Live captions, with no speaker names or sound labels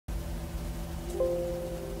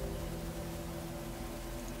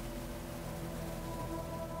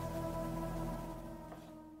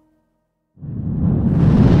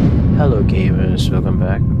gamers, welcome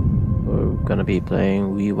back. We're gonna be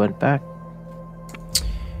playing We Went Back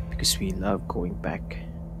because we love going back.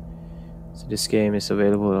 So this game is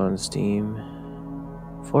available on Steam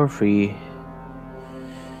for free,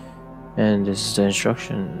 and this is the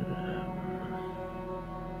instruction.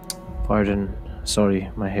 Pardon, sorry,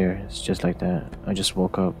 my hair is just like that. I just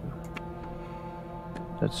woke up.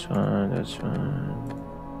 That's fine, that's fine.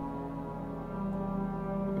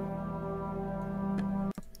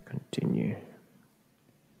 Continue.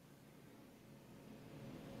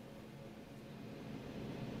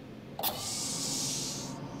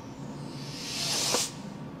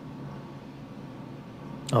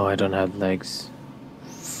 Oh, I don't have legs.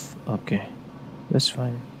 Okay, that's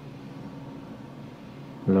fine.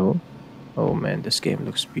 Hello? Oh man, this game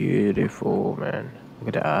looks beautiful, man.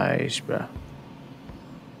 Look at the eyes, bruh.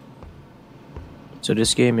 So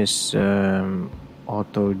this game is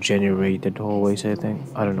auto-generated always, I think.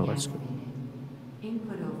 I don't know what's good.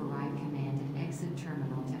 Input override command at exit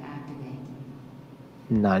terminal to activate.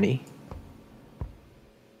 Nani?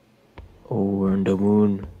 Oh, we're on the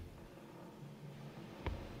moon.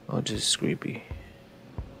 Oh, this is creepy.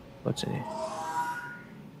 What's in it?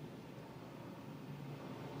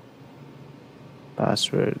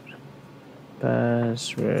 Password.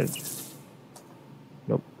 Password.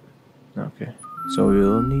 Nope. Okay. So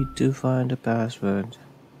we'll need to find the password.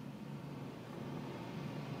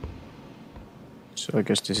 So I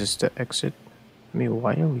guess this is the exit. I mean,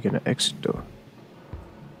 why are we gonna exit though?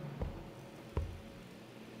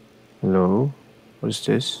 Hello? What is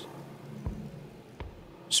this?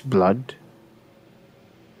 It's blood.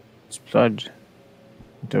 It's blood.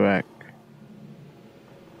 Interact.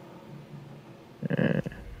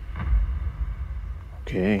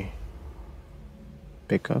 Okay.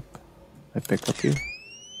 Pick up. I pick up you.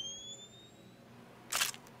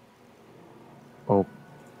 Oh.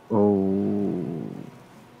 Oh.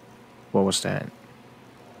 What was that?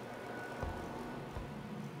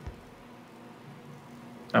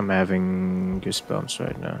 I'm having goosebumps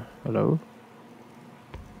right now. Hello?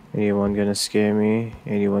 Anyone gonna scare me?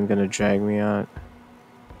 Anyone gonna drag me out?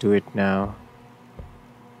 Do it now.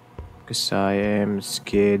 Because I am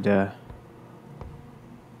scared.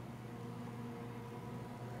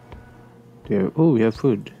 Oh, we have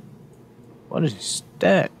food. What is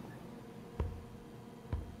that?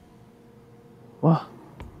 What?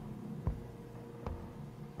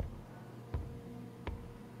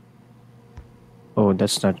 Oh,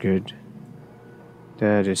 that's not good.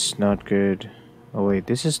 That is not good. Oh wait,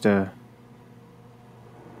 this is the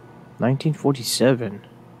 1947.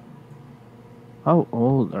 How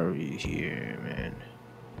old are we here, man?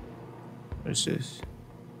 What is this?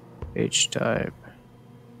 H-type.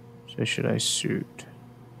 Specialized suit.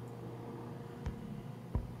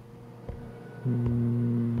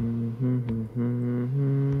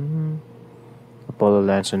 Apollo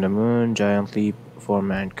lands on the moon. Giant leap for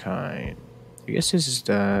mankind. I guess this is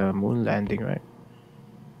the moon landing, right?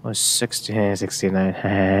 Oh, 60,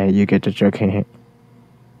 69. You get the joke. This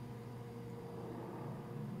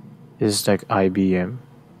is like IBM.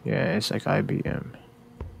 Yeah, it's like IBM.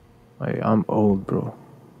 I'm old, bro.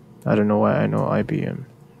 I don't know why I know IBM.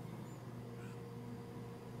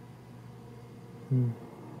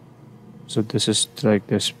 So this is like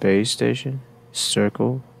the space station?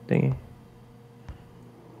 Circle thingy?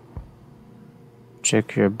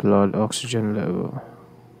 Check your blood oxygen level.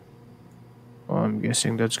 Oh, I'm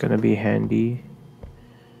guessing that's gonna be handy.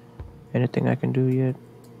 Anything I can do yet?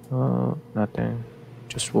 Oh, nothing.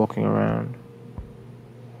 Just walking around.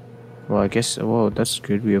 Well, I guess, well, that's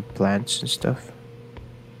good. We have plants and stuff.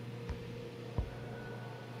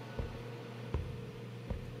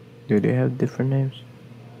 Do they have different names?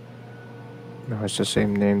 No, it's the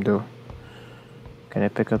same name though. Can I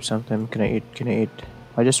pick up something? Can I eat? Can I eat?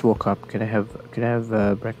 I just woke up. Can I have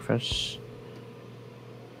breakfast?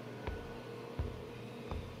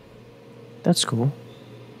 That's cool.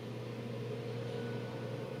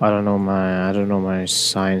 I don't know my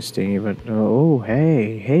science thingy, but oh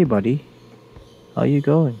hey buddy, how you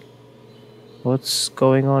going? What's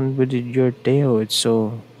going on with your tail? It's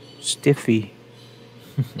so stiffy.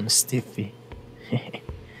 Stiffy.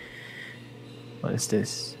 What is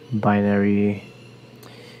this? Binary.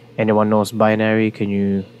 Anyone knows binary? Can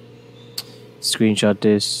you screenshot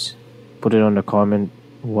this? Put it on the comment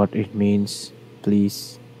what it means,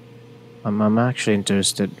 please. I'm actually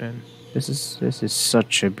interested, man. This is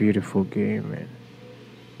such a beautiful game, man.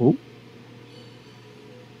 Oh.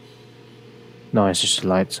 No, it's just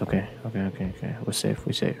lights. Okay. We're safe.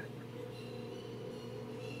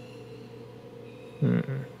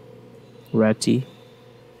 Ratty.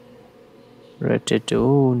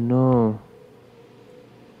 Oh no.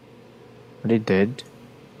 Are they dead?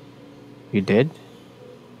 You dead?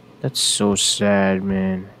 That's so sad,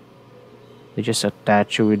 man. They just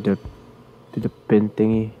attach you with the pin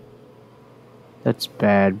thingy. That's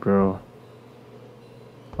bad, bro.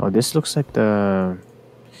 Oh, this looks like the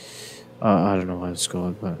I don't know what it's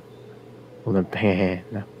called, but hold on.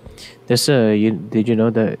 No. There's a did you know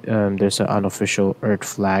that there's an unofficial Earth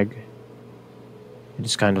flag?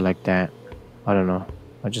 It's kind of like that. I don't know.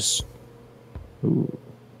 I just ooh,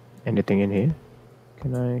 anything in here?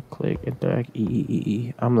 Can I click interact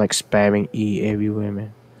E? I'm like spamming E everywhere,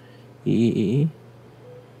 man. E.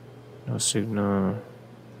 No signal.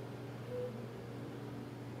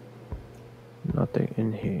 Nothing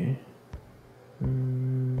in here.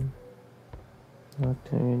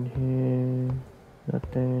 Nothing in here.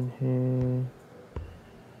 Nothing in here.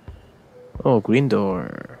 Oh, green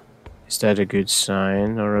door. Is that a good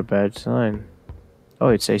sign or a bad sign? Oh,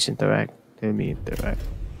 it says interact. Let me interact.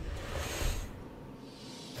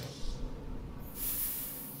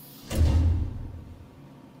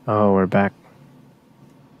 Oh, we're back.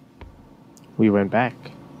 We went back.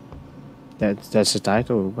 That's the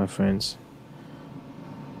title, my friends.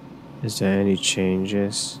 Is there any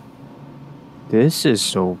changes? This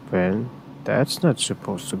is open. That's not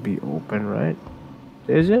supposed to be open, right?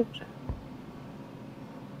 Is it?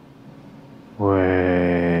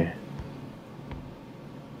 Wait.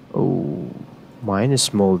 Oh, mine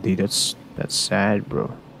is moldy. That's sad,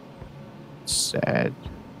 bro. Sad.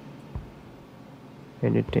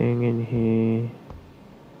 Anything in here?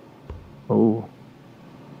 Oh,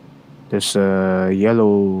 there's a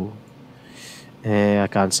yellow. I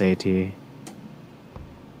can't say it here.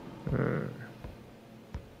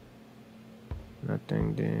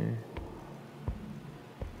 Nothing there.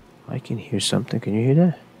 I can hear something. Can you hear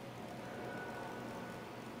that?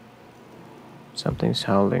 Something's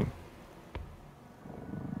howling.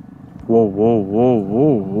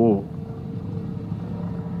 Whoa.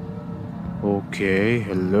 Okay,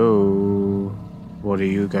 hello. What are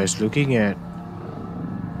you guys looking at?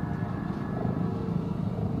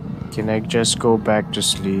 Can I just go back to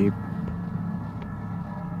sleep?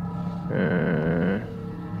 Are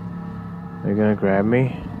you gonna grab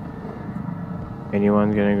me?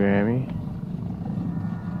 Anyone gonna grab me?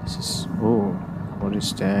 This is... Oh, what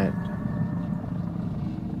is that?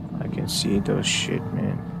 I can see those shit,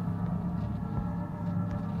 man.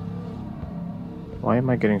 Why am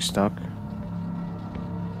I getting stuck?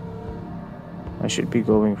 I should be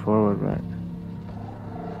going forward, right?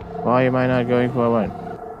 Why am I not going forward?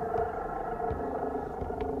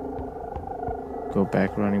 Go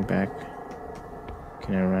back, running back.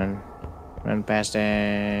 Can I run? Run past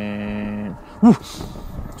them. Woo!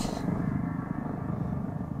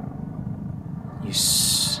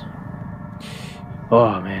 Yes.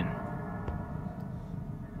 Oh, man.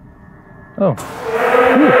 Oh.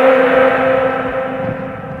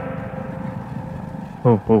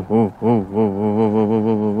 Whoa.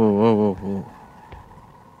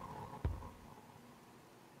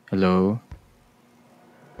 Hello?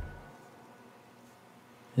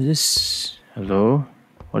 Is this... Hello?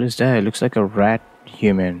 What is that? It looks like a rat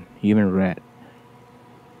human. Human rat.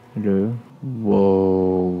 Hello?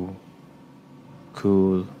 Whoa.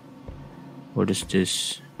 Cool. What is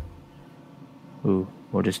this? Oh,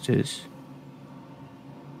 what is this?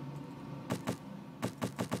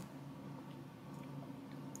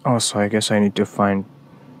 Oh, so I guess I need to find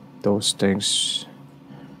those things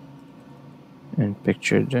and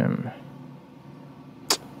picture them.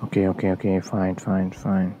 Okay, fine.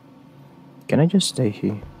 Can I just stay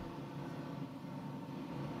here?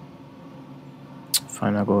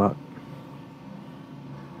 Fine, I'll go out.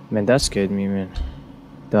 Man, that scared me, man.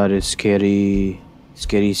 That is scary.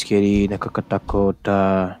 Scary.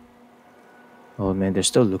 Nakakatakot. Oh, man, they're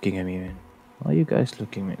still looking at me, man. Why are you guys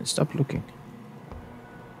looking, man? Stop looking.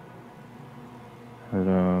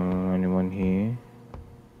 Hello, anyone here?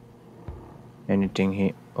 Anything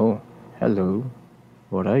here? Oh, hello.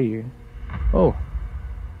 What are you? Oh,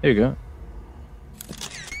 there you go.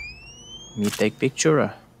 Me take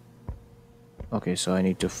picture. Okay, so I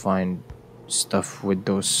need to find stuff with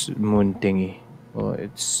those moon thingy. Well,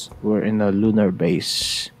 we're in a lunar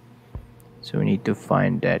base, so we need to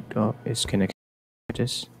find that. Oh, it's connected.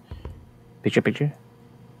 This picture.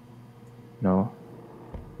 No,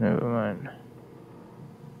 never mind.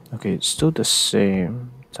 Okay, it's still the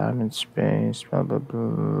same. Time and space. Blah blah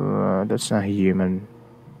blah. That's not human.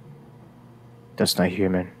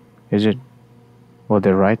 Is it? Well,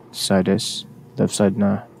 the right side is. Left side,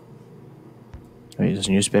 nah. Wait, is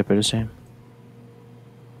the newspaper the same?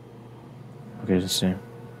 Okay, it's the same.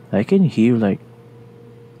 I can hear like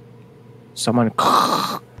someone.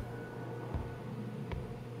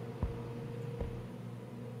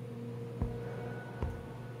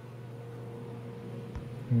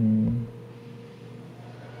 Hmm.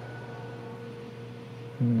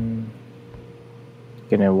 Hmm.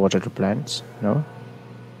 Can I water the plants? No?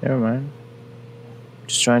 Never mind.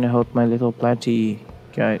 Just trying to help my little planty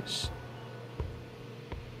guys.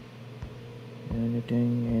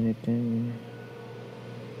 Anything.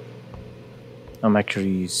 I'm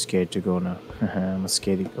actually scared to go now. I'm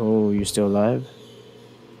scared. Oh, you still alive?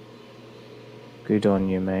 Good on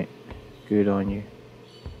you, mate. Good on you.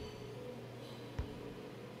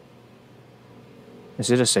 Is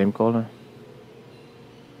it the same caller?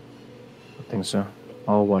 I think so.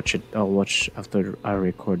 I'll watch it. I'll watch after I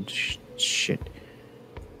record shit.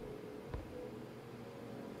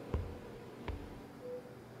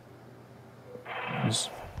 Yes.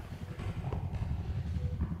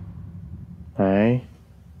 Hey?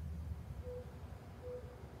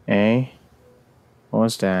 Hey?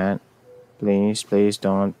 What's that? Please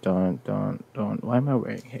don't. Why am I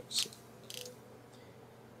wearing headset?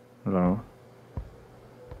 Hello?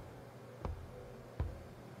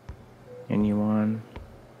 Anyone?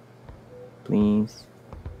 Please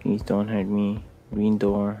don't hurt me. Green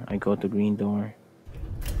door. I go to green door.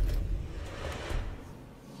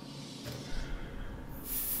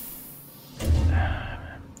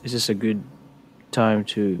 This is a good time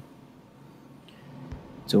to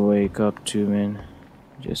wake up to, man.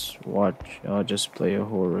 Just watch. I'll just play a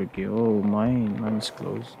horror game. Oh, mine's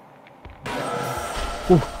closed.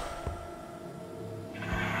 Ooh.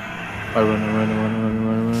 I run away.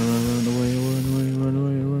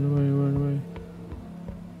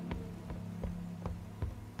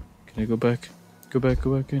 Can I go back? Go back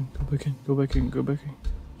in.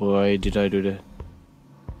 Why did I do that?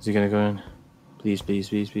 Is he gonna go in? Please.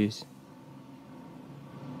 Is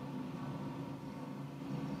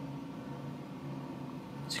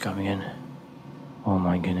he coming in? Oh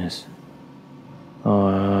my goodness.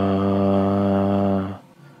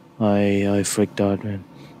 I freaked out, man.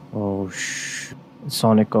 Oh shh.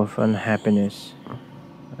 Sonic of unhappiness.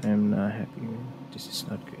 I am not happy, man. This is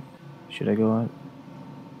not good. Should I go out?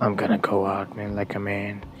 I'm gonna go out, man, like a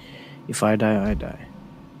man. If I die, I die.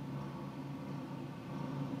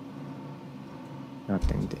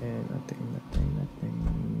 Nothing there, nothing.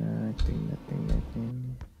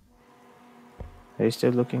 Are they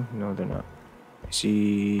still looking? No, they're not. Is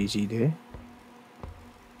he there?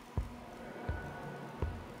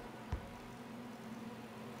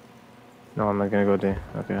 No, I'm not gonna go there.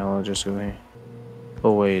 Okay, I'll just go here.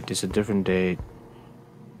 Oh wait, it's a different date.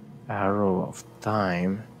 Arrow of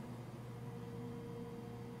time.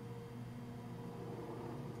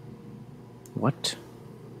 What?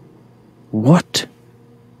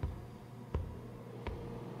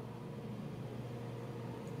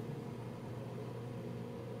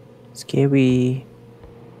 Scary.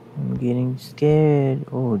 I'm getting scared.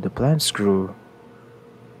 Oh, the plant screw.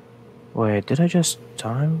 Wait, did I just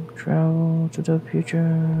time travel to the future?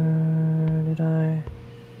 Did I?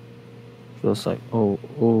 Feels like,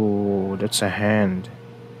 oh, that's a hand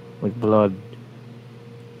with blood.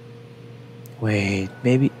 Wait,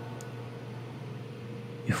 maybe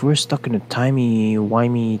if we're stuck in a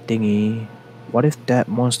timey-wimey thingy, what if that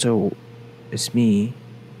monster is me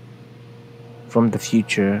from the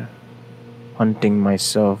future hunting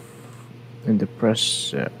myself in the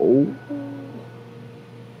press? Oh.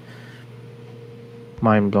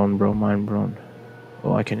 Mind blown, bro.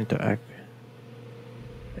 Oh, I can interact.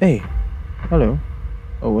 Hey, hello.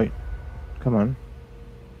 Oh, wait. Come on.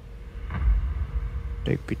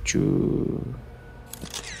 Take picture.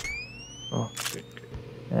 Oh, good.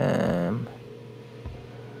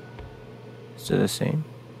 Still the same?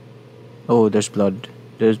 Oh, there's blood.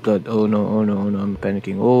 Oh no, I'm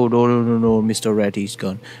panicking. Oh no, Mr. Ratty's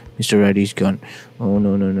gone. Oh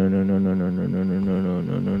no.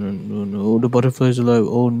 Oh, the butterfly's alive.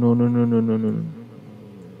 Oh no.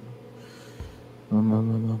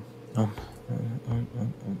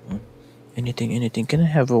 Anything. Can I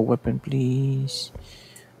have a weapon, please?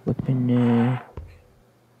 Weapon.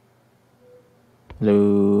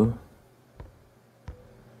 Hello.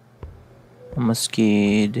 I'm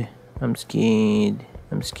scared. I'm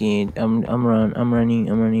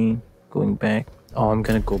running. Going back. Oh, I'm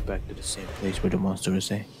gonna go back to the same place where the monster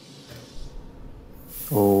is.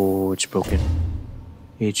 Oh, it's broken.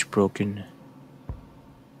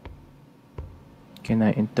 Can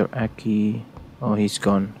I interact? Oh, he's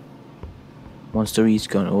gone. Monster is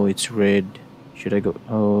gone. Oh, it's red. Should I go?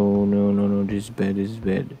 Oh no. This is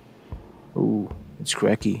bad. Oh, it's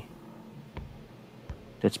cracky.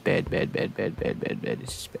 That's bad. This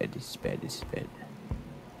is bad.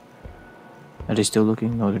 Are they still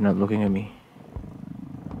looking? No, they're not looking at me.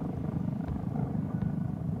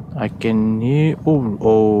 I can hear.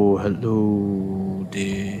 Oh, hello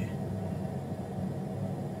there.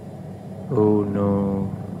 Oh no.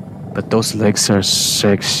 But those legs are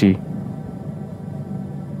sexy.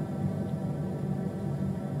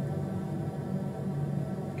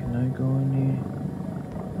 Can I go in here?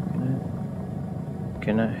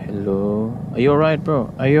 Can I? Hello? Are you alright,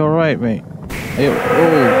 bro? Are you alright, mate? Are you?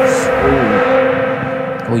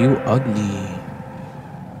 Oh, you ugly.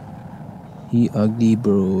 He ugly,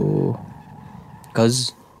 bro.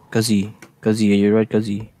 Cuzzy. Are you right,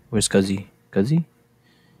 Cuzzy? Where's Cuzzy? Cuzzy?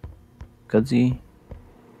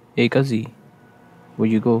 Hey, Cuzzy. Where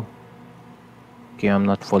you go? Okay, I'm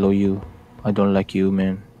not follow you. I don't like you,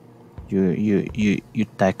 man. You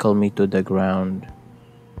tackle me to the ground.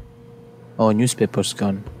 Oh, newspaper's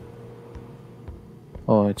gone.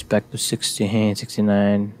 Oh, it's back to 60,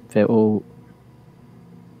 69. Oh,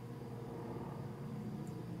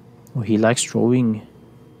 he likes drawing,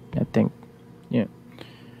 I think. Yeah.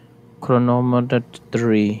 Chronometer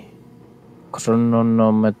 3.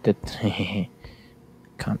 Chronometer. I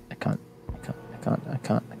can't.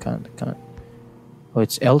 Oh,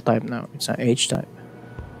 it's L type now. It's not H type.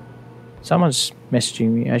 Someone's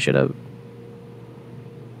messaging me. I should have.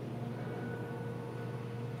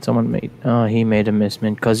 Someone made. Oh, he made a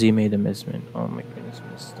misment. Cause he made a misment. Oh my goodness,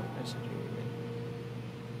 man. Stop messaging me, man.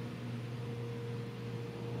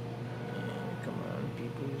 Come on,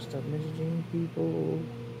 people. Stop messaging people.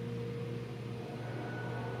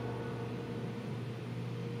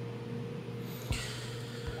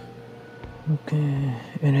 Okay.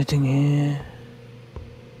 Anything here?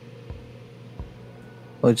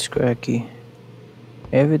 Oh, it's cracky.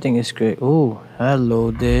 Everything is great. Oh,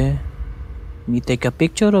 hello there. Let me take a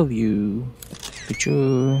picture of you.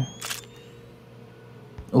 Picture.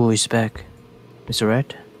 Oh, he's back. Mr.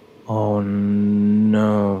 Rat? Oh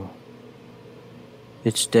no.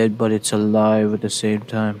 It's dead, but it's alive at the same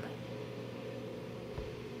time.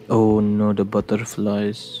 Oh no, the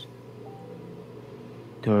butterflies.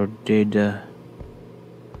 They're dead.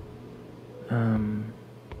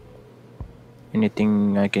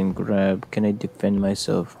 Anything I can grab? Can I defend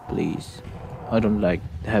myself, please? I don't like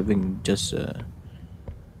having just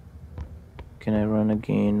Can I run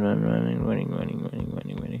again? Running.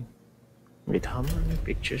 Wait, how many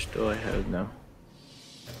pictures do I have now?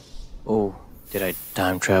 Oh, did I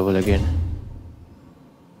time travel again?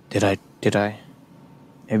 Did I?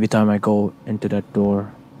 Every time I go into that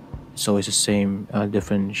door, it's always the same,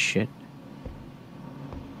 different shit.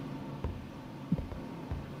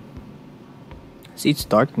 See, it's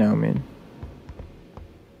dark now, man.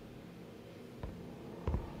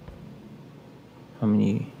 How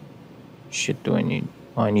many shit do I need?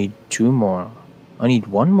 Oh, I need 2 more. I need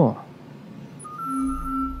 1 more.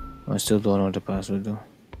 I still don't know the password though.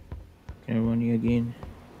 Can I run you again?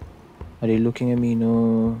 Are they looking at me?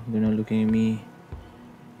 No, they're not looking at me.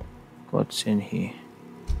 What's in here?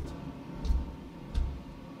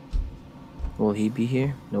 Will he be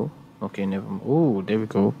here? No? Okay, never mind. Oh, there we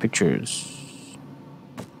go. Pictures.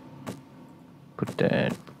 Put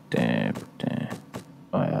that.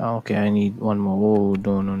 Oh, okay, I need 1 more.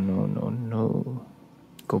 Oh, no.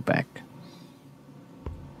 Go back.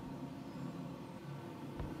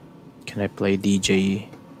 Can I play DJ?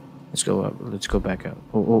 Let's go up. Let's go back up.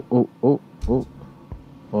 Oh.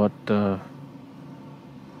 What the?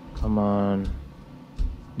 Come on.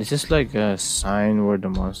 Is this like a sign where the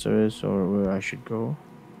monster is or where I should go?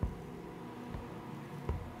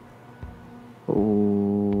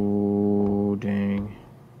 Oh, dang.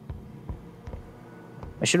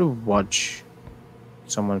 I should have watched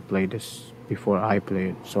someone play this before I play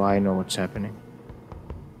it so I know what's happening.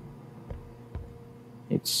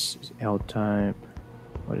 It's L type.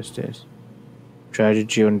 What is this?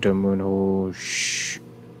 Tragedy on the moon. Oh,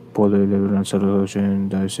 Polar level resolution,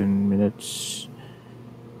 1,000 minutes.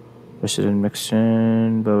 Resident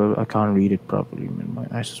Mixin. Blah, blah, blah. I can't read it properly, man. My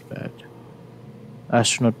eyes is bad.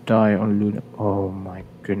 Astronaut die on Luna. Oh my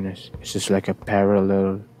goodness. It's just like a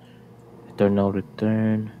parallel. Eternal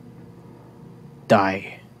return.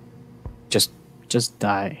 Die. Just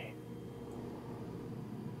die.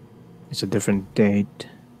 It's a different date.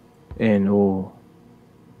 And oh.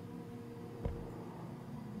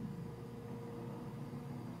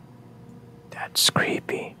 That's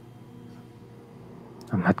creepy.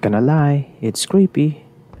 I'm not gonna lie, it's creepy.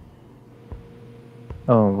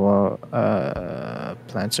 Oh well,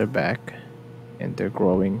 plants are back and they're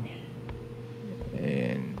growing,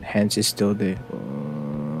 and Hans is still there.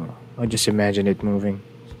 I just imagine it moving.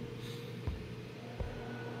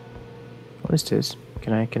 What is this?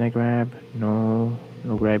 Can I grab? No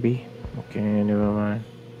grabby. Okay, never mind.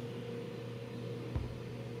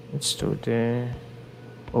 Let's do the.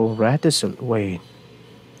 Oh, rat is wait,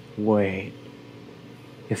 wait.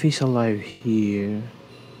 If he's alive here,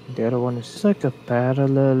 the other one is like a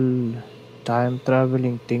parallel time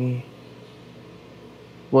traveling thingy.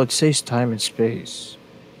 Well, it says time and space.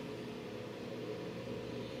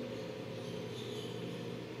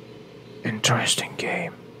 Interesting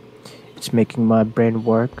game. It's making my brain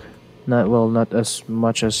work. Not well, not as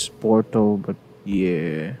much as Portal, but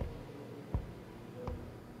yeah.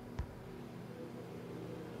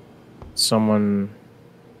 Someone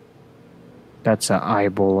that's an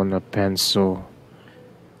eyeball on a pencil.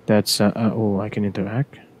 That's a oh, I can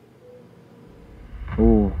interact.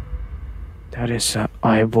 Oh, that is an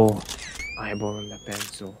eyeball on the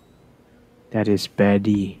pencil. That is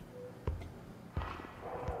baddie.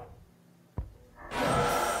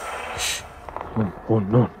 Oh, oh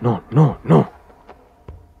no, no, no, no.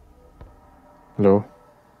 Hello?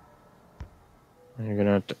 Are you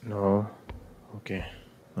gonna no? Okay,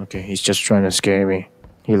 okay. He's just trying to scare me.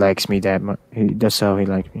 He likes me that much. That's how he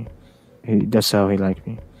likes me. That's how he likes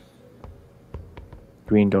me.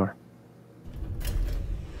 Green door.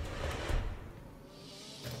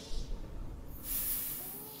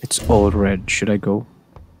 It's all red. Should I go?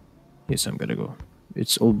 Yes, I'm gonna go.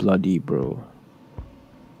 It's all bloody, bro.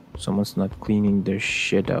 Someone's not cleaning their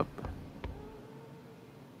shit up.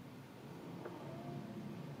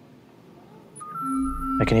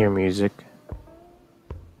 I can hear music.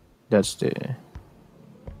 That's the...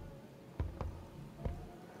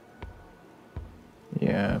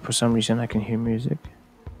 Yeah, for some reason I can hear music.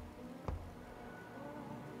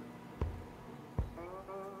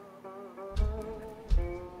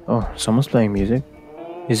 Oh, someone's playing music.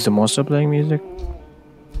 Is the monster playing music?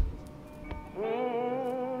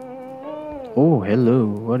 Oh, hello.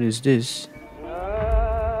 What is this?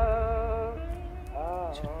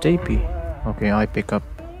 It's a tapey. Okay, I pick up.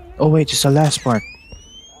 Oh wait, it's the last part.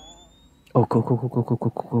 Oh, go, go, go, go, go, go,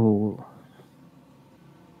 go, go.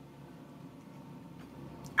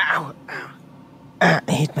 Ow, ow. Ah,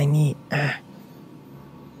 I hit my knee. Ah.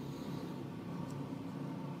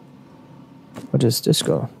 What does this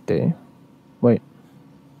go? There. Wait.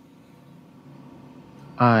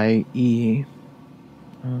 I, E.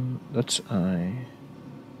 That's I.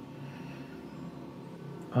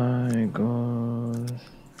 I go.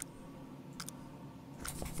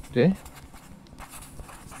 There?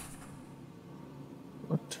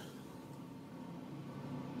 What?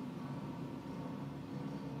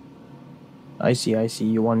 I see, I see.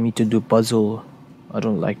 You want me to do puzzle. I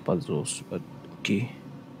don't like puzzles, but okay.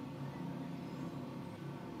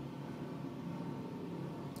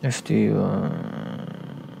 If the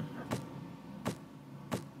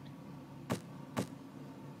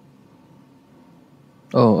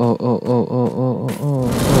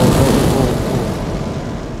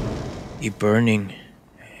You burning.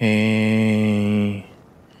 Hey.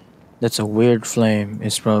 That's a weird flame.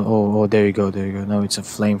 It's probably oh there you go, there you go. Now it's a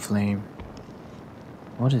flame.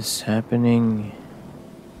 What is happening?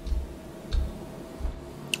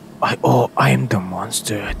 I am the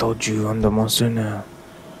monster. I told you I'm the monster now.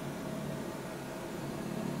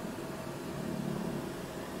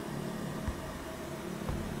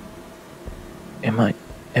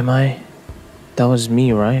 Am I? That was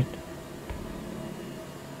me, right?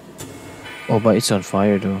 Oh, but it's on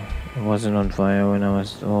fire though. It wasn't on fire when I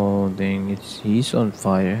was. Oh, dang! He's on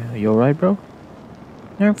fire. You alright, bro?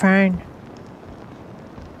 I'm fine.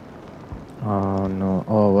 Oh no.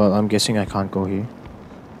 Oh well, I'm guessing I can't go here.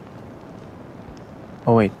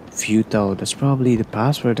 Oh wait, futile. That's probably the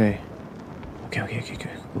password there. Okay.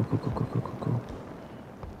 Go.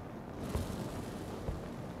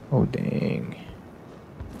 Oh dang.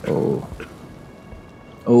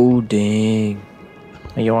 Oh dang.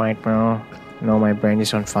 Are you alright, bro? No, my brain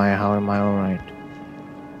is on fire. How am I alright?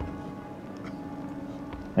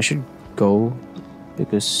 I should go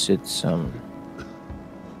because it's I'm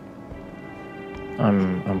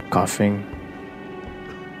coughing.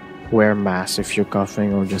 Wear mask if you're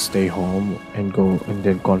coughing, or just stay home and go and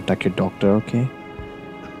then contact your doctor, okay?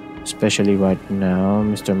 Especially right now,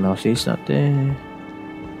 Mr. Mousey's not there.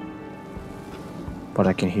 But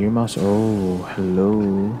I can hear mouse. Oh,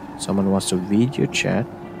 hello. Someone wants to video chat.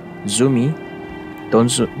 Zoomy.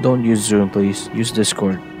 Don't use Zoom, please. Use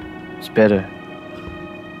Discord. It's better.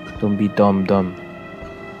 Don't be dumb.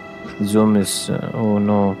 Zoom is. Oh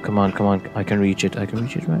no! Come on! I can reach it. Right?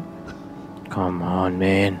 Come on,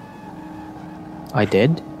 man. I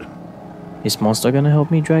dead? Is monster gonna help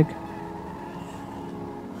me, Drag?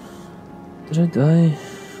 Did I die?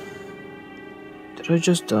 Did I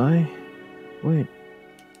just die? Wait.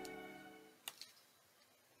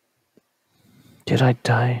 Did I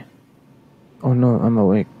die? Oh no, I'm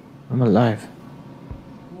awake. I'm alive.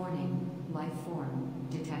 Warning, life form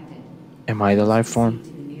detected. Am I the Please life form?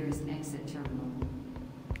 proceed to the nearest exit terminal.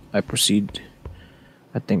 I proceed.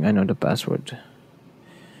 I think I know the password.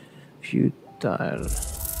 Futile.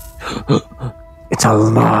 It's a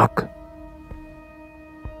lock.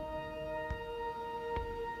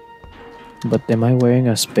 But am I wearing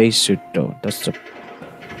a spacesuit though? That's the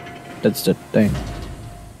thing.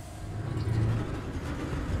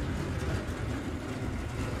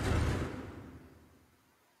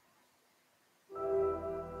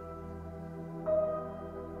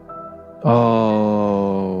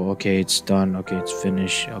 Oh, okay, it's done. Okay, it's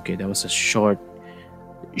finished. Okay, that was a short,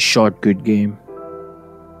 good game.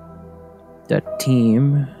 That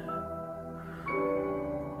team.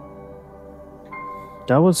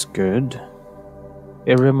 That was good.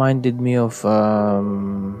 It reminded me of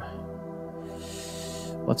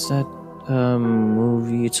what's that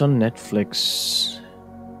movie? It's on Netflix.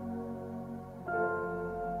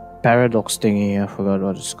 Paradox thingy. I forgot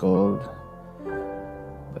what it's called.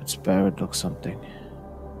 But it's Paradox something.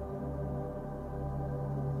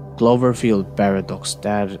 Cloverfield Paradox.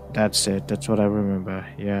 That's it. That's what I remember.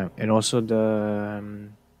 Yeah, and also the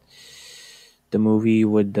movie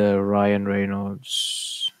with the Ryan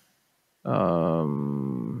Reynolds.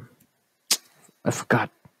 Um, I forgot.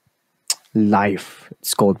 Life.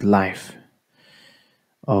 It's called Life.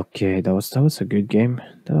 Okay, that was a good game.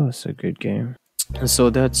 That was a good game. So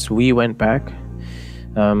that's We Went Back.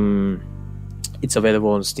 Um, it's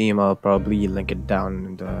available on Steam. I'll probably link it down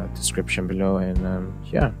in the description below. And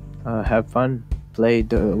yeah, have fun. Play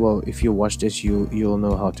the well. If you watch this, you'll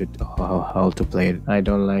know how to play it. I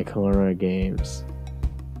don't like horror games.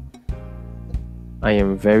 I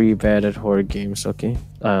am very bad at horror games. Okay.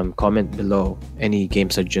 Comment below any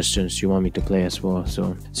game suggestions you want me to play as well.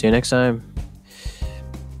 So see you next time.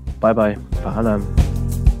 Bye bye. Paalam.